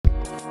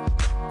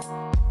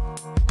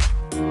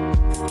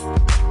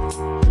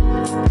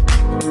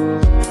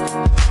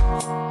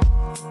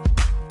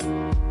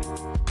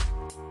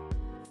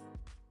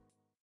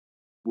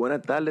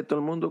Buenas tardes todo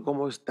el mundo,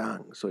 ¿cómo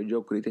están? Soy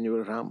yo, Cristian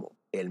Llobel Ramos,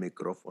 el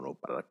micrófono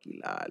para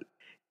alquilar,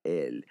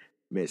 el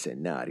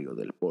mercenario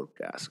del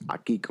podcast,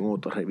 aquí con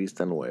otra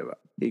revista nueva.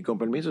 Y con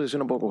permiso, es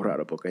un poco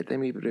raro, porque este es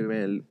mi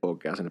primer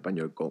podcast en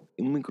español con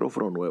un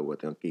micrófono nuevo que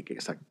tengo aquí,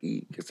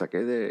 que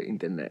saqué de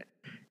internet.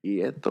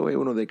 Y esto es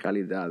uno de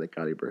calidad, de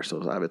calibre,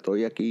 ¿sabes?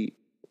 Estoy aquí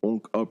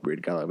un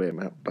upgrade cada vez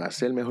para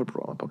hacer el mejor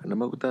programa, porque no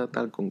me gusta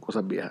estar con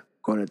cosas viejas.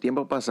 Con el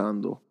tiempo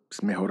pasando,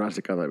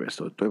 mejorarse cada vez.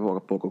 Estoy poco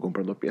a poco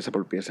comprando pieza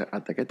por pieza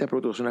hasta que esta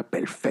producción es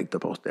perfecta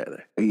para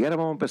ustedes. Y ahora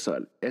vamos a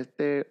empezar.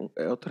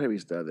 Otra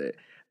revista de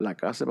La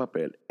Casa de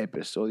Papel,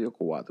 episodio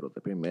 4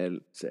 de primera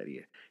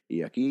serie.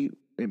 Y aquí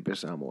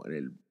empezamos en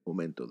el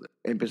momento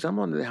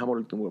empezamos donde dejamos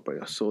el último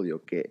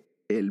episodio, que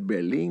el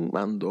Berlín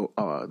mandó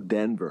a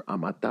Denver a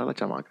matar a la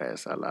chamaca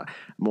esa, la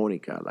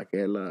Mónica, la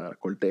que es la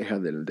corteja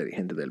del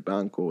dirigente del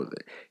banco.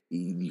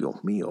 Y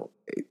Dios mío,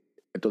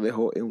 esto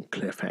dejó en un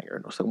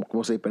cliffhanger, no sé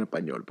cómo se dice en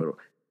español, pero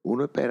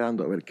uno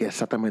esperando a ver qué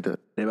exactamente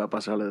le va a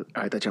pasar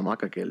a esta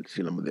chamaca, que él,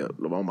 si lo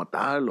va a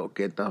matar o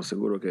que está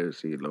seguro que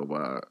si lo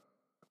va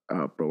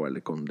a probar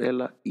de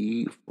condena.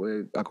 Y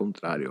fue al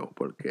contrario,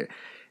 porque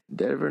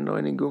Denver no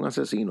es ningún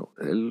asesino,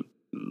 él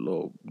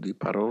lo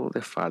disparó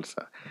de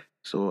falsa.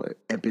 So,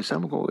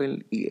 empezamos con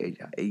él y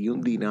ella, y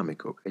un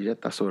dinámico, que ella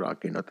está sola,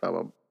 que no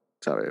estaba,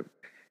 ¿sabes?,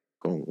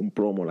 con un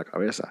plomo en la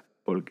cabeza,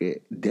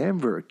 porque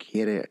Denver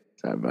quiere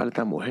salvar a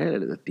esta mujer,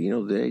 el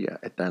destino de ella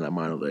está en la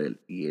mano de él,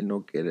 y él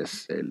no quiere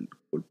ser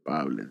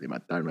culpable de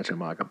matar a una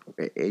chamaca,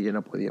 porque ella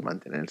no podía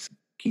mantenerse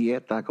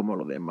quieta como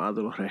los demás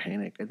de los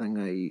rehenes que están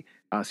ahí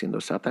haciendo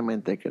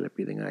exactamente lo que le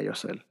piden a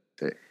ellos hacer.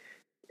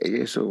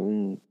 Ella hizo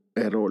un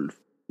error,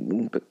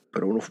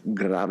 pero uno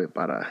grave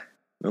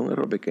no un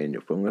error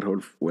pequeño, fue un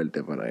error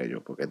fuerte para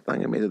ellos, porque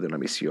están en medio de una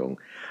misión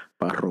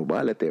para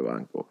robarle este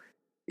banco.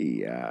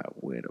 Y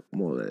bueno,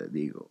 como les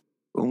digo,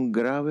 un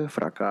grave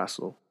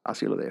fracaso,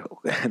 así lo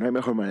dejo. No hay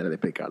mejor manera de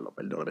explicarlo,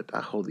 perdón,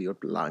 está jodido el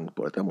plan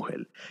por esta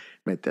mujer,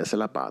 meterse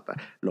la pata.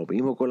 Lo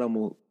mismo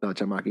con la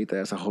chamaquita,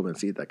 esa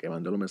jovencita que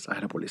mandó los mensajes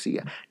a la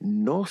policía.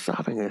 No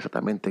saben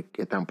exactamente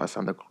qué están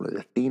pasando con los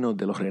destinos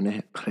de los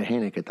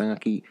rehenes que están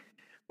aquí,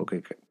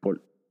 porque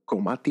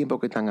con más tiempo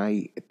que están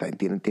ahí,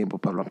 tienen tiempo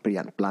para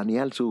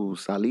planear su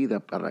salida,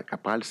 para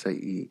escaparse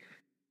y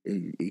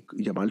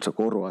llamar el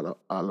socorro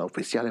a los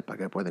oficiales para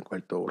que puedan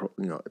coger todos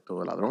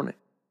los ladrones.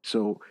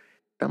 So,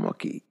 estamos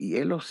aquí y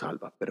él los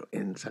salva, pero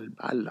en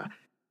salvarla,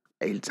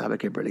 él sabe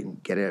que Berlín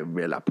quiere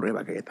ver la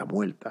prueba que ella está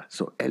muerta.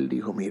 So, él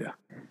dijo, mira,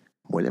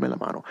 muérdeme la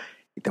mano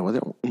y te voy a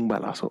dar un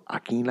balazo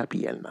aquí en la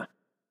pierna,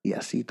 y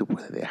así tú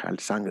puedes dejar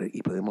sangre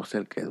y podemos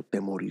hacer que usted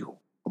murió.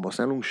 Como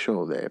hacer un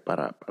show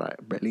para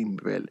Berlín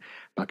ver,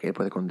 para que él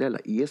pueda esconderla.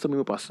 Y eso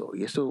mismo pasó,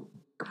 y eso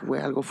fue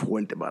algo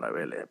fuerte para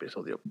ver el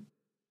episodio.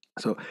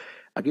 So,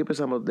 aquí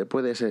empezamos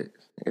después de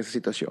esa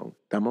situación.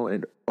 Estamos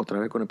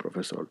otra vez con el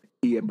profesor.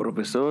 Y el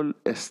profesor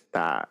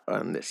está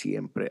donde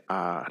siempre,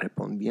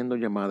 respondiendo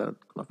llamadas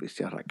con la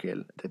oficial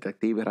Raquel,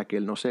 detective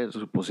Raquel, no sé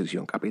su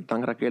posición,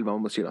 capitán Raquel,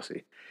 vamos a decirlo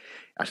así.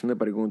 Haciendo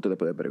preguntas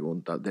después de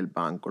preguntas del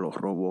banco, los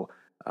robos,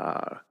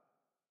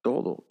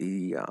 todo.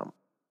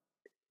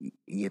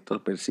 Y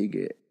esto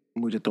persigue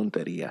mucha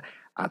tontería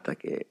hasta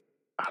que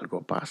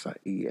algo pasa.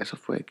 Y eso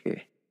fue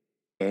que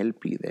él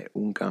pide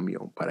un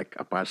camión para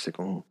escaparse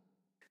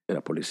de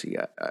la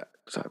policía,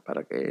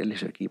 para que él y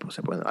su equipo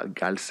se puedan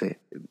largarse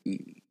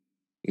y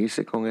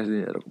irse con ese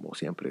dinero, como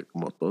siempre,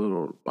 como todos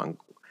los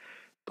bancos,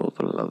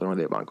 todos los ladrones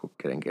de bancos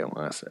creen que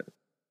van a hacer.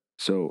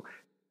 So,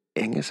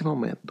 en ese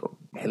momento,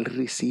 él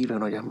recibe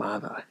una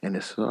llamada en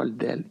el celular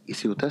de él. Y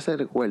si usted se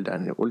recuerda,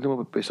 en el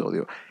último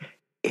episodio,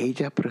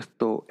 ella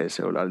prestó el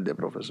celular del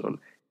profesor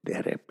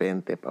de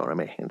repente para una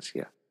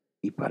emergencia.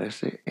 Y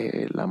parece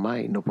la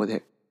Mai no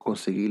puede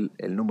conseguir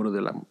el número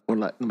de no,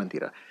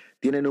 mentira.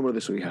 Tiene el número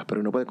de su hija,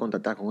 pero no puede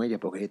contactar con ella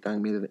porque ella está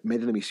en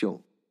medio de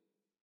misión.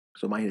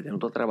 So, imagínate, no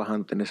está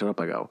trabajando, tiene eso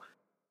apagado.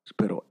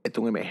 Pero esto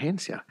es una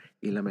emergencia.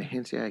 Y la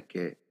emergencia es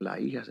que la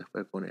hija se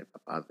fue con el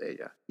papá de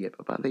ella. Y el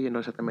papá de ella no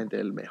es exactamente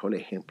el mejor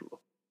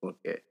ejemplo,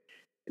 porque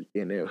él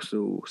tiene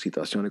sus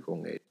situaciones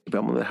con él.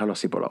 Vamos a dejarlo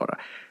así por ahora.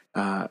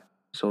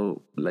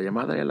 La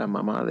llamada es la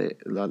mamá de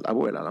la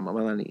abuela, la mamá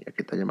de la niña,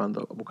 que está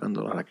llamando,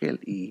 buscando a Raquel.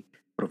 Y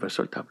el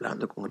profesor está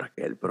hablando con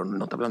Raquel, pero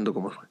no está hablando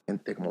como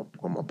gente,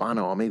 como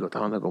pana o amigo, está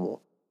hablando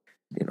como,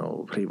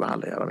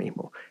 rivales ahora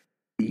mismo.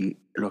 Y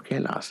lo que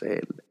él hace,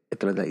 él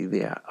trae la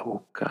idea a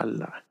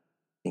buscarla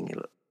en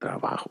el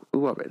trabajo,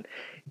 tú vas a ver.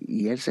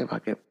 Y él se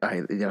va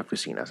de la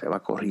oficina, se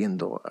va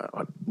corriendo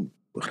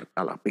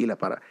a la pila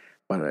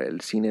para el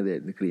cine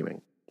de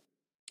crimen.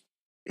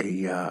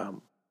 Y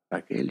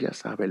Raquel ya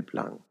sabe el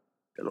plan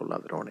de los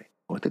ladrones.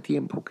 Con este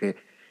tiempo que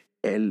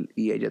él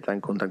y ella están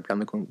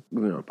contactando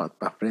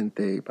para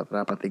frente y para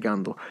atrás,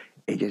 platicando,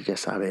 ella ya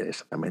sabe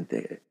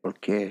exactamente por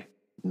qué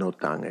no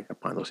están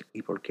escapándose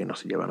y por qué no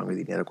se llevaron el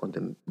dinero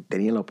cuando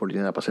tenían la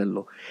oportunidad para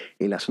hacerlo.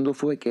 El asunto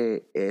fue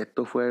que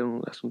esto fue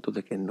un asunto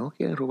de que no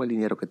quieren robar el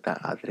dinero que está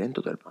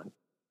adentro del banco.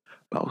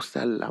 Va a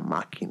usar la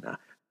máquina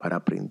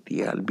para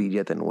printear el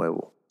billete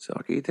nuevo. So,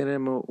 aquí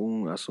tenemos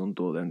un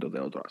asunto dentro de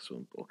otro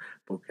asunto,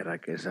 porque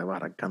Raquel se va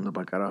arrancando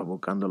para carajo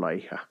buscando a la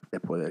hija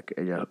después de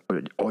que ella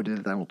oye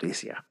esta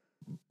noticia.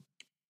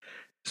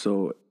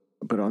 So,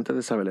 pero antes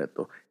de saber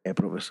esto, el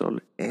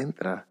profesor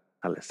entra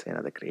a la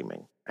escena de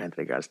crimen a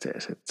entregarse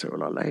ese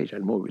celular a ella,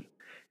 el móvil,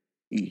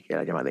 y que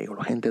la llama de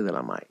gente de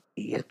la MAI.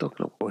 Y esto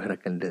lo coge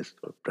Raquel de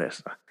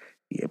sorpresa.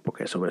 Y es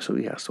porque sobre su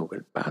hija, sobre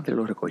el padre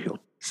lo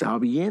recogió,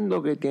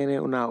 sabiendo que tiene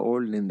una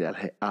orden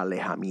de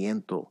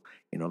alejamiento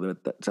y no debe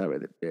estar,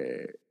 ¿sabes?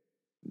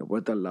 No puede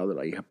estar al lado de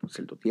la hija por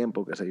cierto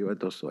tiempo, que se yo.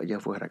 Entonces ella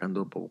fue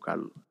arrancando por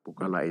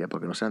buscarla a ella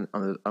porque no sé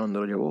a dónde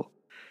lo llevó.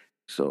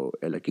 So,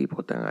 el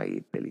equipo están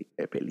ahí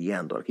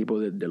peleando, el equipo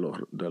de los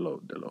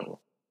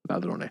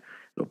ladrones,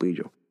 los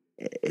pillos,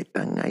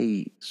 están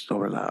ahí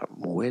sobre la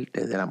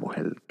muerte de la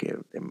mujer que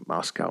de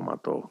Moscow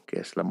mató, que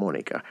es la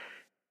Mónica.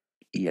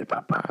 Y el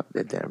papá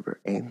de Denver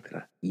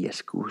entra y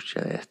escucha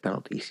esta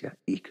noticia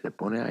y se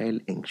pone a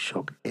él en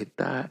shock.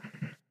 Está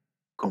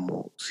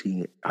como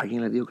si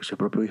alguien le dijo que su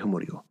propio hijo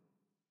murió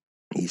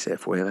y se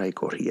fue de ahí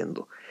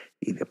corriendo.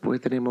 Y después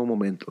tenemos un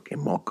momento que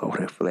Moscow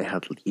refleja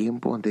el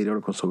tiempo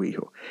anterior con su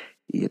hijo.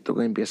 Y esto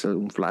que empieza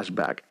un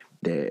flashback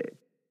de,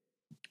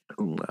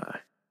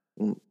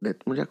 de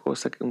muchas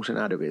cosas, que un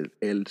escenario que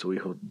él, su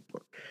hijo,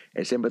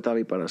 él siempre estaba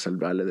ahí para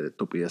salvarle de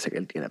estupideces que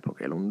él tiene,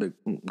 porque él es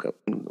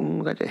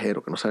un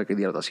callejero que no sabe qué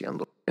día está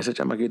haciendo. Ese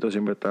chamaquito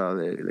siempre está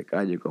de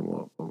calle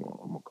como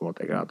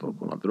gato,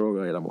 con la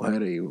droga y la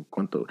mujer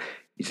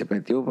y se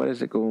metió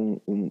parece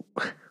con un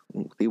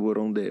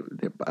tiburón de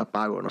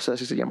pago, no sé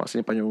si se llama así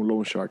en español, un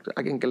loan shark,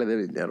 alguien que le dé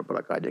dinero por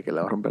la calle, que le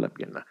va a romper la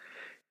pierna.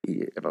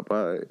 Y el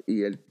papá,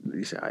 y él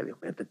dice, ay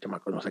Dios mío, este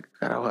chamaco no sé qué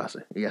carajo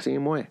hace. Y así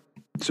mismo es.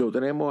 So,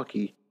 tenemos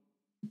aquí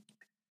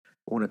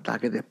un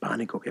ataque de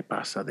pánico que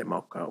pasa de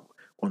Moscow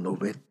cuando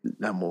ve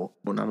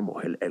una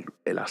mujer,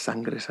 la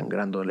sangre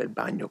sangrando en el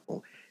baño,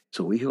 con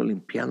su hijo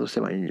limpiándose,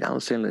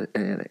 bañándose en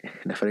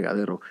el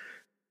fregadero,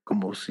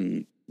 como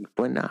si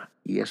fue nada.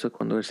 Y eso es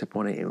cuando él se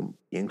pone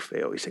bien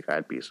feo y se cae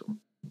al piso.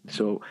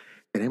 So,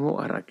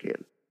 tenemos a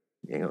Raquel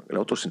en el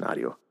otro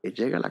escenario, que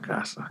llega a la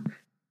casa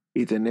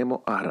y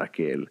tenemos a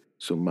Raquel,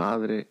 su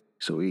madre,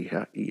 su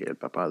hija y el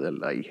papá de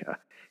la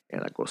hija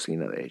en la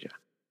cocina de ella.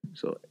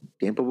 So,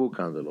 tiempo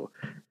buscándolo,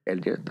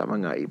 ellos ya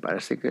estaban ahí.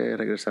 Parece que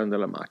regresaron de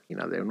la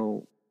máquina, de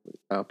uno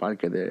a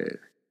parque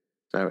de,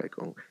 ¿sabes?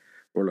 Con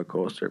roller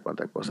coaster,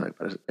 cuántas cosas.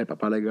 El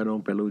papá le ganó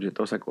un peluche,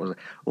 todas esas cosas.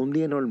 Un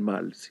día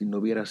normal, si no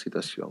hubiera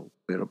situación,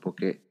 pero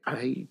porque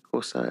hay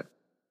cosas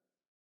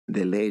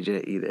de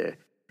leyes y de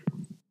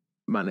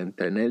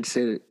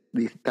mantenerse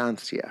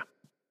distancia,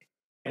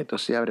 esto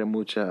se abre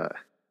mucha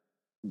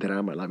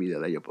drama en la vida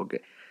de ellos,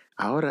 porque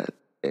ahora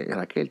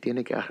Raquel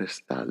tiene que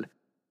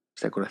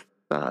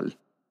secuestrar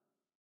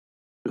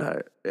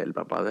el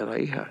papá de la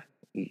hija,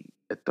 y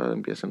esto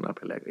empieza una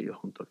pelea que ellos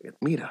juntos, que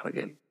mira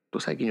Raquel, tú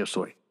sabes quién yo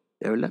soy,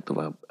 de verdad tú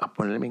vas a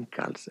ponerme en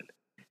cárcel.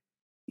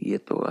 Y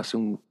esto hace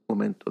un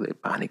momento de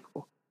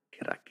pánico,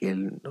 que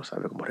Raquel no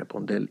sabe cómo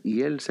responder,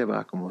 y él se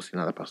va como si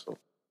nada pasó.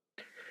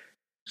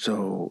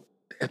 So,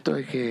 esto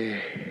es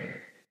que,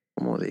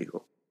 como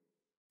digo,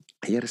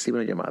 ella recibe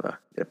una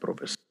llamada del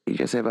profesor y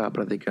ella se va a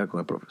practicar con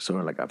el profesor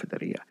en la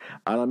cafetería.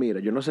 Ahora mira,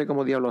 yo no sé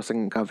cómo diablos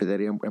hacen en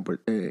cafetería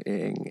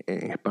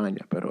en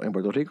España, pero en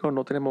Puerto Rico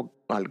no tenemos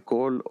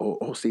alcohol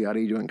o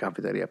cigarrillos en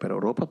cafetería, pero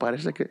Europa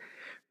parece que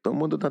todo el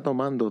mundo está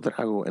tomando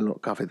trago en la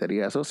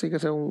cafetería. Eso sí que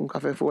es un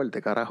café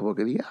fuerte, carajo,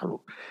 porque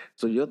diablo.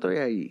 So, yo estoy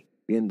ahí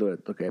viendo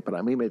esto, que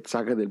para mí me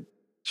saca del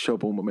show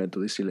por un momento,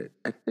 decirle,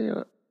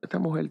 esta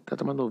mujer está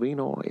tomando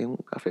vino en un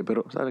café,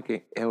 pero ¿sabe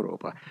qué?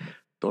 Europa.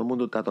 Todo el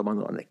mundo está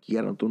tomando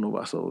quieren tú no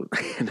vasos.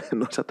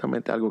 No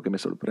exactamente algo que me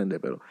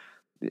sorprende, pero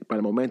para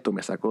el momento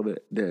me sacó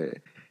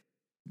de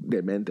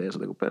mente eso.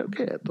 Digo, ¿pero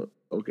qué es esto?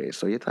 Ok,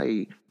 soy está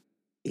ahí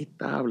y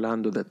está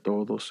hablando de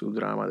todo su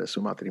drama, de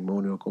su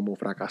matrimonio, cómo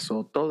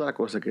fracasó, toda la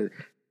cosa que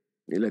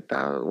le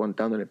está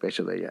aguantando en el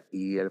pecho de ella.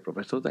 Y el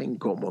profesor está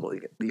incómodo.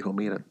 Dijo,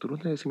 mira, tú no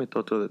tienes que decirme todo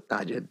otro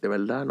detalle. De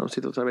verdad, no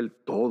necesito saber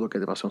todo lo que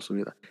te pasó en su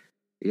vida.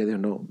 Y ella dijo,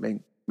 no,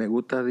 me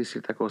gusta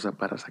decir esta cosa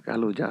para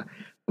sacarlo ya,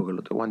 porque lo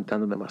estoy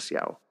aguantando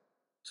demasiado.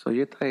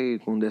 Soy está ahí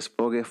con un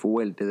desfogue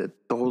fuerte de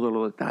todos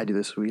los detalles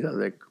de su vida,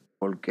 de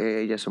por qué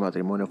ella y su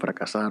matrimonio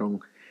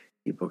fracasaron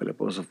y porque el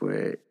esposo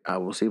fue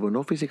abusivo,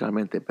 no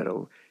físicamente,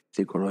 pero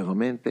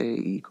psicológicamente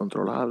y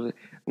controlable.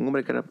 Un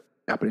hombre que era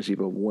al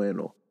principio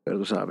bueno, pero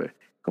tú sabes,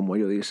 como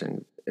ellos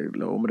dicen,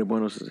 los hombres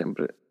buenos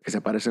siempre, que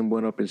se parecen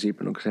buenos al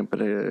principio, no que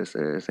siempre se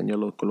enseñan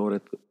los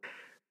colores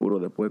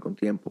puros después con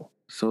tiempo.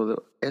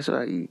 Eso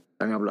ahí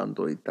están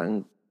hablando y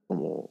están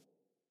como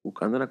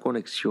buscando una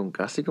conexión,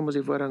 casi como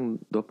si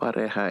fueran dos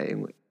parejas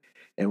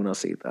en una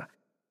cita.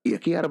 Y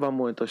aquí ahora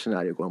vamos a este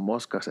escenario, cuando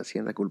Mosca se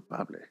siente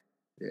culpable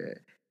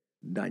de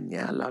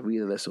dañar la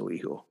vida de su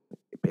hijo,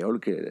 peor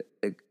que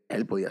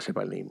él podía hacer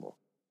para el mismo.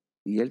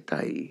 Y él está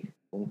ahí,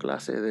 un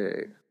clase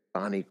de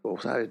pánico,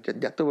 ¿sabes?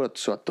 Ya tuvo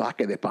su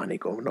ataque de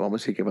pánico, no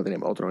vamos a decir que va a tener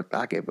otro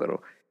ataque,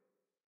 pero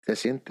se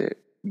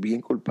siente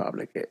bien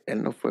culpable, que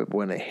él no fue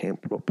buen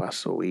ejemplo para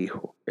su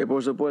hijo. Y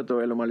por supuesto,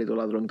 él es un maldito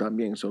ladrón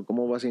también,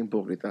 ¿cómo va a ser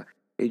hipócrita?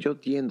 Y yo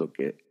entiendo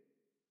que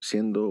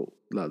siendo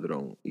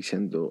ladrón y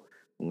siendo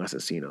un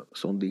asesino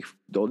son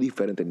dos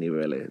diferentes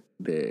niveles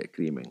de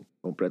crimen.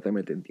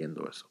 Completamente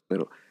entiendo eso.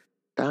 Pero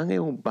están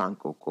en un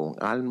banco con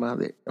arma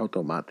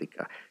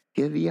automática.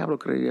 ¿Qué diablo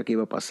creía que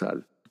iba a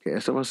pasar? Que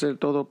eso va a ser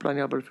todo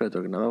planeado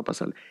perfecto, que nada va a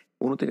pasar.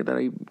 Uno tiene que estar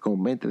ahí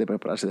con mente de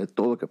prepararse de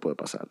todo lo que puede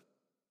pasar.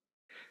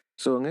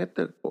 So, en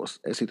esta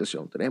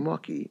situación, tenemos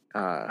aquí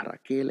a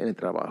Raquel en el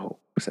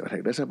trabajo. Se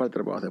regresa para el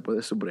trabajo después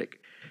de su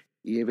break.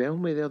 Y ve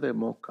un video de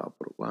Mosca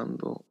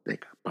probando de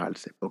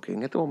escaparse. Porque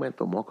en este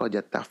momento Mosca ya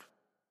está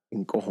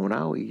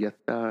encojonado y ya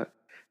está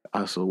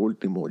a su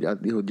último. Ya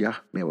dijo,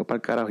 ya, me voy para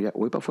el carajo, ya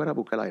voy para afuera a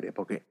buscar el aire.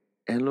 Porque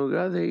en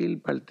lugar de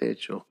ir para el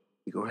techo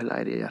y coger el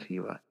aire allá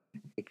arriba,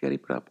 hay que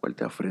ir para la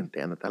puerta de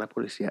frente, donde está la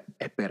policía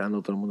esperando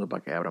a todo el mundo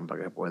para que abran,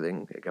 para que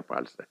puedan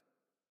escaparse.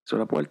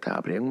 La puerta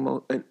abre en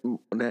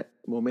un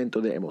momento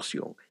de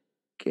emoción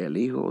que el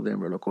hijo de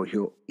Denver lo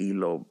cogió y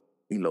lo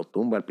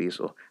tumba al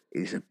piso y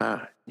dice,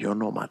 pa, yo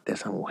no maté a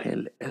esa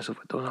mujer, eso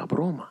fue toda una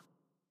broma,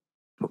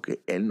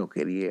 porque él no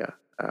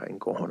quería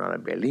encojonar a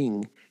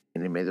Belín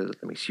en el medio de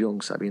la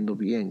misión, sabiendo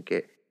bien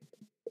que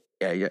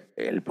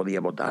él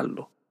podía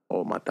votarlo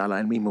o matarla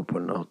a él mismo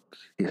por no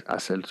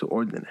hacer sus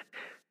órdenes.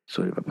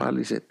 El papá le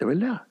dice, ¿de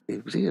verdad?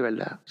 Sí, de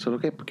verdad. Solo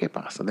que, ¿qué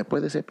pasa?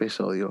 Después de ese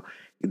episodio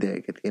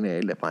que tiene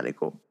él de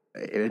pánico,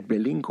 el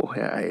Belín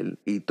coge a él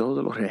y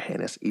todos los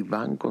rehenes y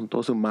van con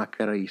toda su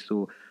máscara y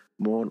su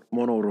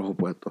mono rojo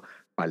puesto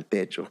al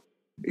techo.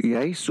 Y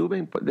ahí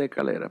suben de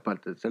escalera para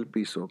el tercer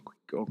piso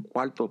o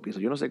cuarto piso.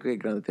 Yo no sé qué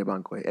grande este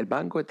banco es. El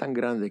banco es tan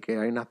grande que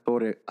hay unas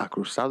torres a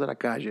cruzado de la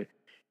calle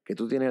que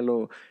tú tienes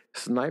los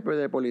snipers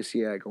de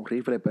policía con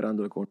rifle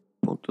esperando con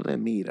punto de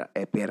mira,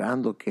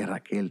 esperando que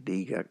Raquel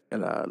diga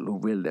la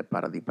luz verde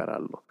para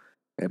dispararlo.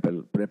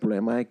 Pero el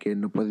problema es que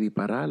no puede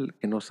disparar,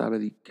 que no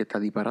sabe que está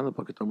disparando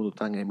porque todo el mundo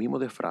está en el mismo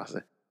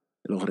disfraz.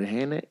 Los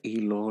rehenes y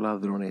los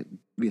ladrones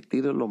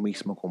vestidos lo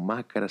mismo, con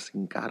máscaras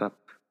sin cara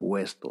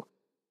puesto.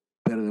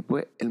 Pero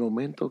después, el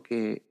momento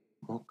que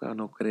Mosca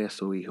no cree a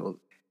su hijo,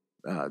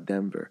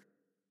 Denver,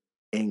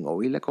 en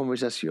oír la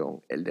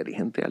conversación, el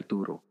dirigente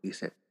Arturo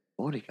dice,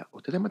 Mónica,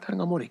 ustedes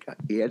mataron a Mónica.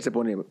 Y él se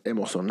pone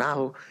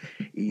emocionado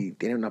y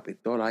tiene una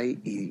pistola ahí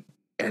y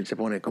él se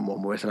pone como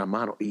moverse la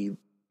mano. Y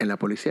en la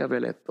policía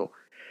ve esto.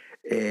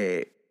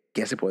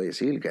 ¿Qué se puede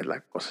decir? Que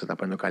la cosa se está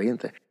poniendo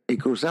caliente. Y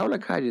cruzado la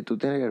calle, tú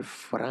tienes el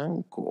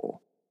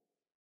franco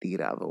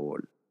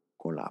tirador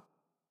con la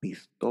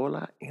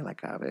pistola en la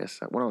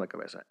cabeza, bueno, en la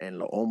cabeza, en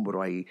los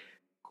hombros ahí,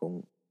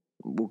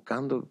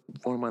 buscando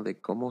forma de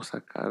cómo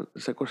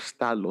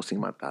secuestrarlo sin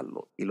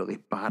matarlo, y lo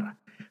dispara,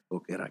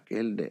 porque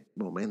Raquel de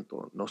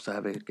momento no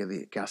sabe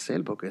qué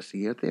hacer, porque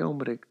si este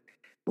hombre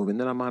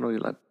moviendo la mano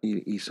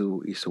y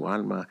su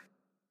alma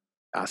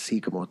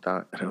así como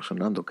está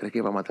reaccionando, cree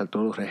que va a matar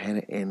todos los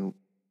rehenes en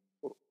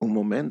un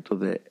momento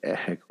de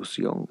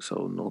ejecución,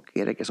 no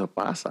quiere que eso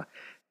pase.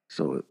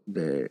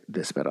 De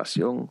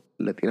desesperación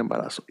le tiran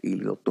balazo y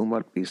lo tumba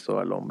al piso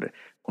al hombre.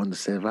 Cuando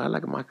se va la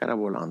máscara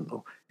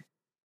volando,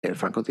 el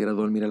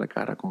francotirador mira la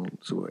cara con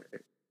su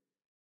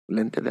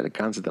lente de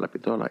alcance de la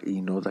pistola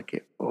y nota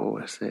que,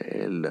 ese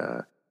es el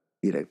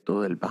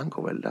director del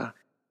banco, ¿verdad?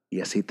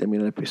 Y así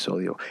termina el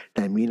episodio.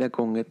 Termina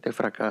con este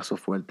fracaso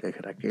fuerte,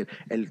 Raquel.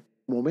 El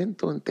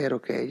momento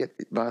entero que ella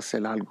va a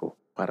hacer algo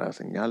para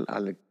señalar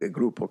al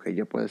grupo que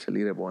ella puede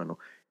salir de bueno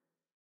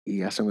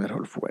y hace un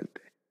error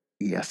fuerte.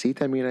 Y así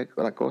termina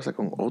la cosa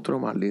con otro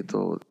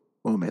maldito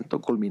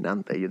momento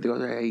culminante. Y yo digo,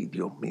 ay,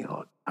 Dios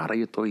mío, ahora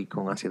yo estoy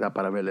con ansiedad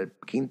para ver el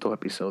quinto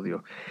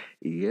episodio.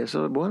 Y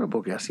eso es bueno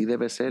porque así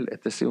debe ser.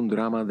 Este es un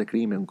drama de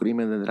crimen, un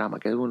crimen de drama,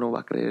 que uno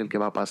va a creer que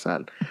va a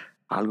pasar.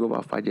 Algo va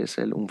a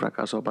fallecer, un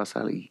fracaso va a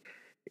pasar y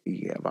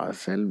va a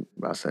ser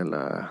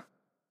la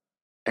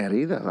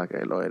herida, o sea,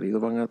 que los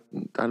heridos van a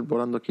estar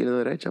volando aquí a la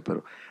derecha,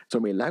 pero es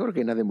un milagro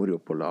que nadie murió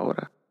por la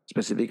hora.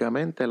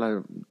 Específicamente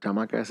la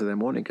chamaca esa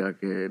demónica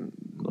que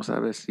no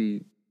sabe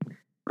si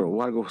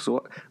robó algo,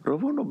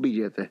 robó unos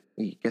billetes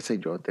y qué sé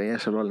yo, tenía el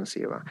celular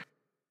encima.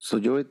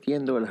 Yo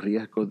entiendo el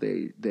riesgo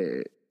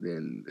de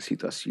la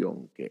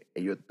situación que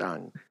ellos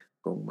están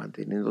con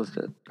manteniendo a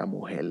la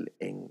mujer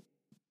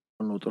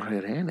con otros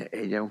rehenes.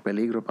 Ella es un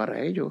peligro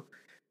para ellos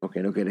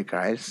porque no quiere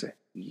caerse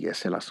y ese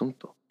es el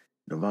asunto.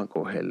 No van a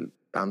coger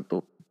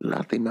tanto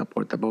lástima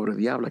por esta pobre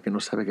diabla que no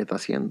sabe qué está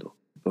haciendo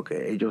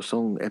porque ellos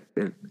son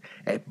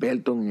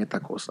expertos en esta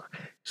cosa.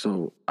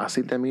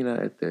 Así termina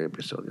este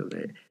episodio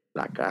de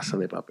La Casa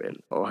de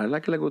Papel.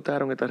 Ojalá que les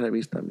gustaron esta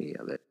revista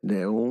mía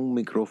de un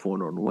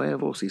micrófono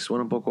nuevo. Si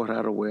suena un poco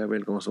raro, voy a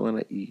ver cómo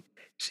suena y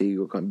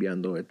sigo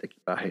cambiando este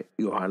equipaje.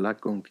 Y ojalá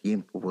con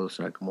tiempo puedo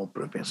ser como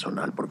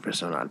profesional.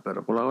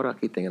 Pero por ahora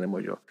aquí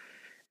tenemos yo.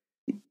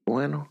 Y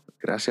bueno,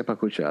 gracias por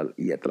escuchar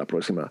y hasta la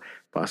próxima.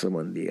 Pasen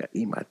buen día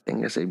y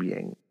manténgase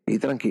bien y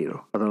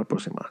tranquilo. Hasta la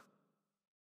próxima.